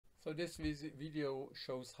So this video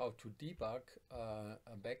shows how to debug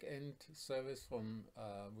a backend service from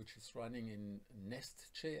which is running in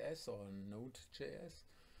NestJs or Node.js,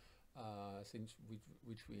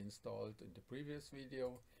 which we installed in the previous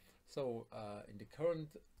video. So in the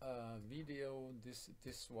current video,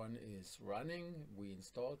 this one is running. We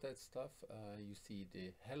installed that stuff. You see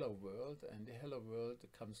the hello world, and the hello world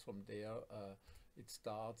comes from there.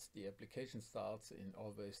 The application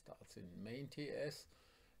always starts in main.ts.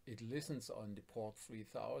 It listens on the port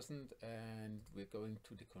 3000, and we're going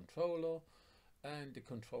to the controller, and the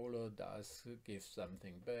controller does give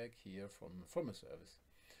something back here from a service.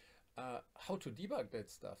 How to debug that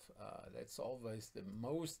stuff, that's always the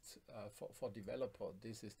most, for developer,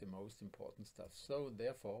 this is the most important stuff. So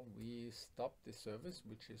therefore we stop the service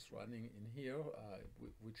which is running in here,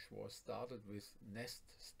 which was started with nest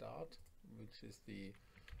start, which is the,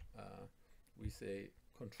 we say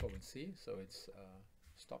Control C, so it's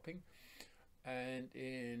stopping. And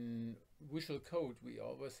in Visual Code we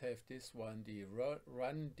always have this one, the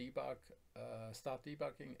run debug, start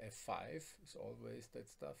debugging. F5 is always that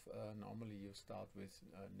stuff. Normally you start with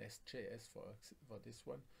NestJs for this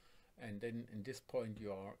one, and then in this point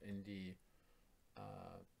you are in the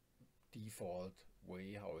default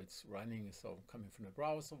way how it's running. So coming from the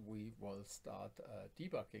browser, we will start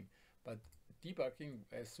debugging. But debugging,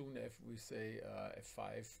 as soon as we say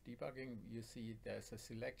F5 debugging, you see there's a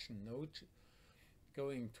selection node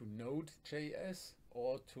going to Node.js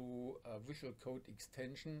or to Visual Code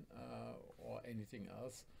extension or anything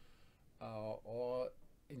else, or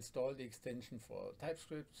install the extension for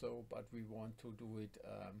Typescript. So, but we want to do it.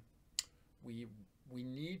 We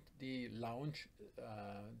need the launch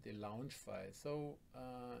file. So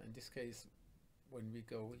in this case, when we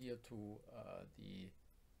go here to the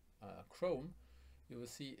Chrome, you will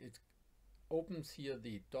see it opens here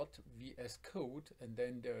the .vs code, and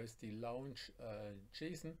then there is the launch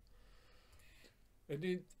JSON, and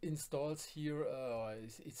it installs here,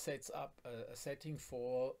 it sets up a setting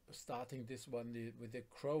for starting this one with the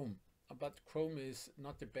Chrome. But Chrome is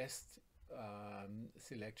not the best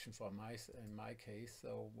selection for in my case.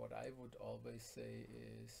 So what I would always say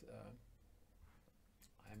is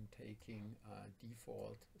I'm taking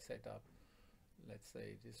default setup, let's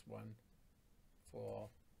say this one, for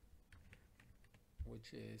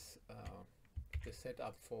which is the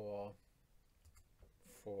setup for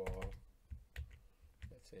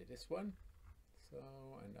let's say this one. So,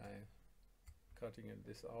 and I cutting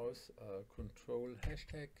this out, control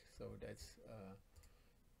hashtag, so that's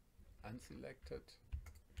unselected.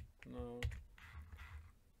 Now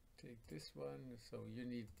take this one. So you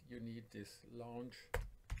need this launch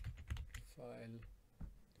file.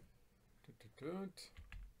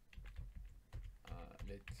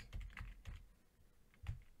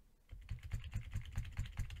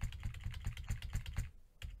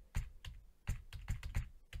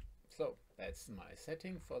 So that's my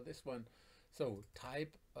setting for this one. So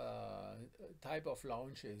type of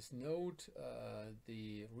launch is Node.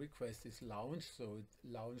 The request is launch, so it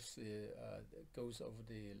goes over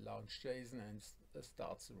the launch JSON and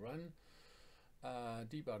starts to run.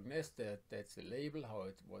 Debug nest, that's the label,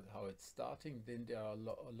 how it's starting. Then there are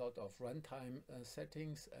a lot of runtime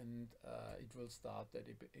settings, and it will start that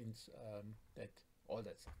all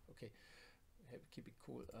that stuff. Okay, keep it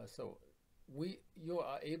cool. So you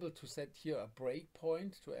are able to set here a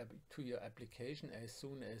breakpoint to your application as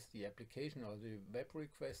soon as the application or the web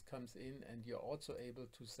request comes in, and you're also able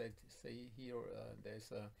to say here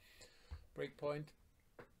there's a breakpoint.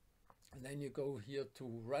 And then you go here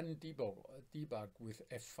to run debug with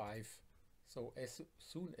F5. So as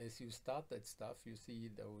soon as you start that stuff, you see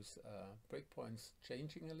those breakpoints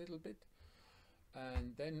changing a little bit.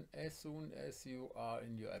 And then as soon as you are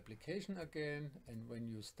in your application again, and when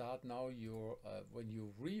you start now when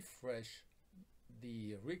you refresh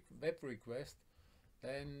the web request,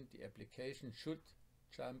 then the application should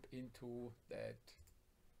jump into that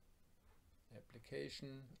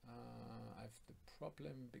application. I have the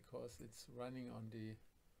problem because it's running on the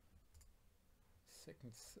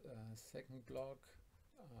second block.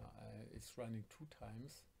 It's running 2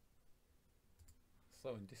 times.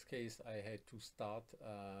 So in this case I had to start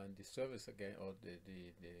the service again, or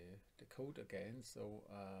the code again. So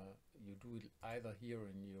you do it either here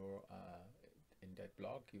in your in that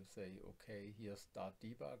block, you say okay, here start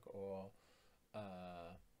debug, or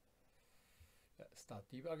start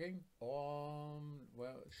debugging, or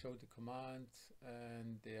well, show the command,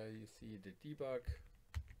 and there you see the debug,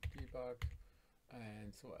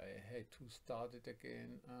 and so I had to start it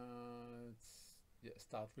again.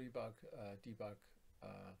 Start debug,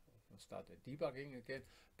 start debugging again.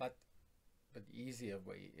 But but the easier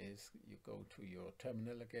way is you go to your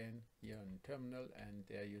terminal again, here in terminal, and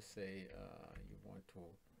there you say you want to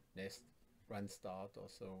nest run start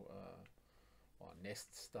also, or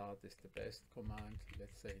nest start is the best command.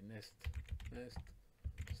 Let's say nest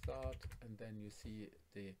start, and then you see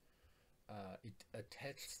the it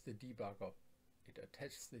attaches the debugger. It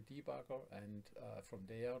attaches the debugger, and from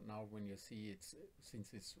there, now when you see it's, since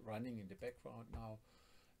it's running in the background now,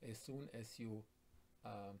 as soon as you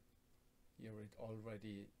here it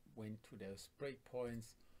already went to those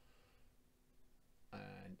breakpoints,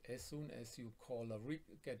 and as soon as you call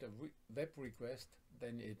get a web request,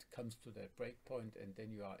 then it comes to that breakpoint, and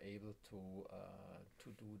then you are able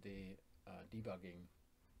to do the debugging